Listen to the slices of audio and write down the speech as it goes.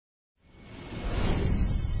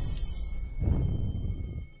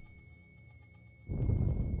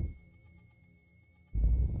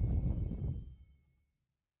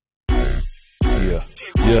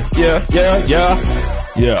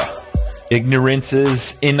Yeah. Ignorance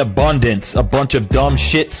is in abundance. A bunch of dumb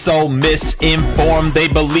shit so misinformed they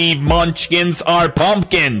believe munchkins are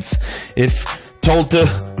pumpkins. If told to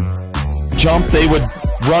jump, they would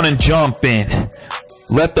run and jump in.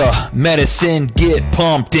 Let the medicine get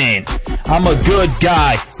pumped in. I'm a good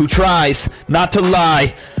guy who tries not to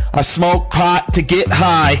lie. I smoke pot to get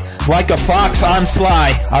high. Like a fox, I'm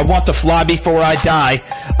sly. I want to fly before I die.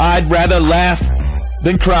 I'd rather laugh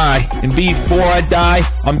than cry. And before I die,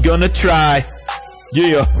 I'm gonna try.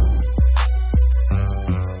 Yeah.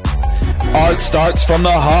 Art starts from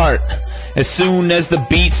the heart. As soon as the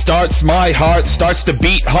beat starts, my heart starts to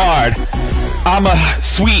beat hard. I'm a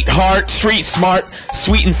sweetheart, street smart,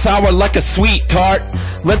 sweet and sour like a sweet tart.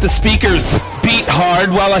 Let the speakers beat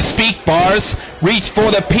hard while I speak bars. Reach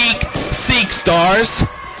for the peak, seek stars.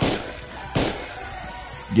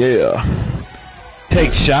 Yeah.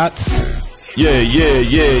 Take shots.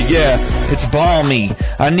 Yeah. It's balmy.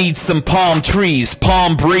 I need some palm trees,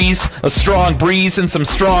 palm breeze, a strong breeze, and some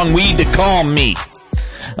strong weed to calm me.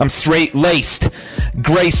 I'm straight-laced,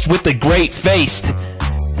 graced with a great-faced,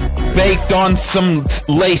 baked on some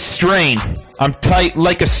lace strain. I'm tight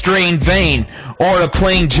like a strained vein, or a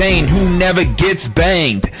plain Jane who never gets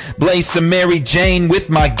banged. Blaze some Mary Jane with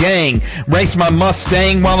my gang. Race my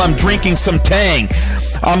Mustang while I'm drinking some Tang.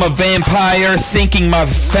 I'm a vampire sinking my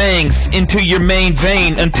fangs into your main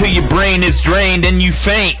vein until your brain is drained and you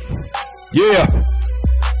faint. Yeah.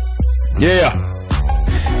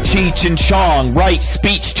 Cheech and Chong, write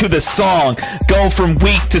speech to the song. Go from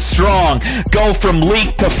weak to strong, go from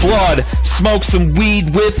leak to flood. Smoke some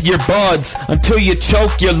weed with your buds until you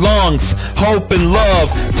choke your lungs. Hope and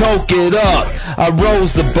love, toke it up. I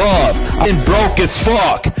rose above, I'm broke as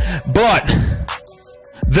fuck. But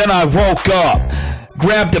then I woke up,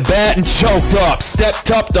 grabbed a bat and choked up.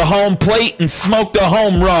 Stepped up to home plate and smoked a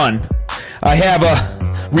home run. I have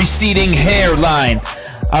a receding hairline.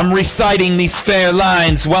 I'm reciting these fair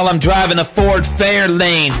lines while I'm driving a Ford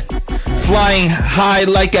Fairlane, flying high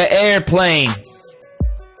like an airplane.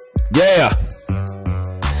 Yeah.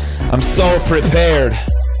 I'm so prepared.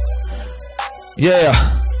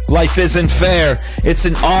 Yeah. Life isn't fair. It's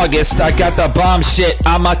in August. I got the bomb shit.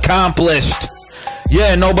 I'm accomplished.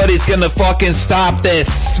 Yeah, nobody's gonna fucking stop this.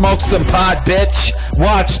 Smoke some pot, bitch.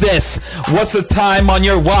 Watch this. What's the time on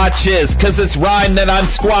your watches? Cause it's rhyme that I'm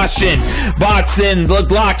squashing. Boxing,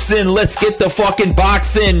 locks in. Let's get the fucking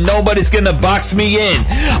box in. Nobody's gonna box me in.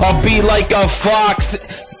 I'll be like a fox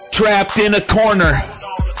trapped in a corner,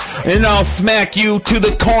 and I'll smack you to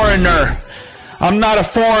the coroner. I'm not a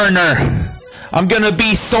foreigner. I'm gonna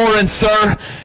be soaring, sir.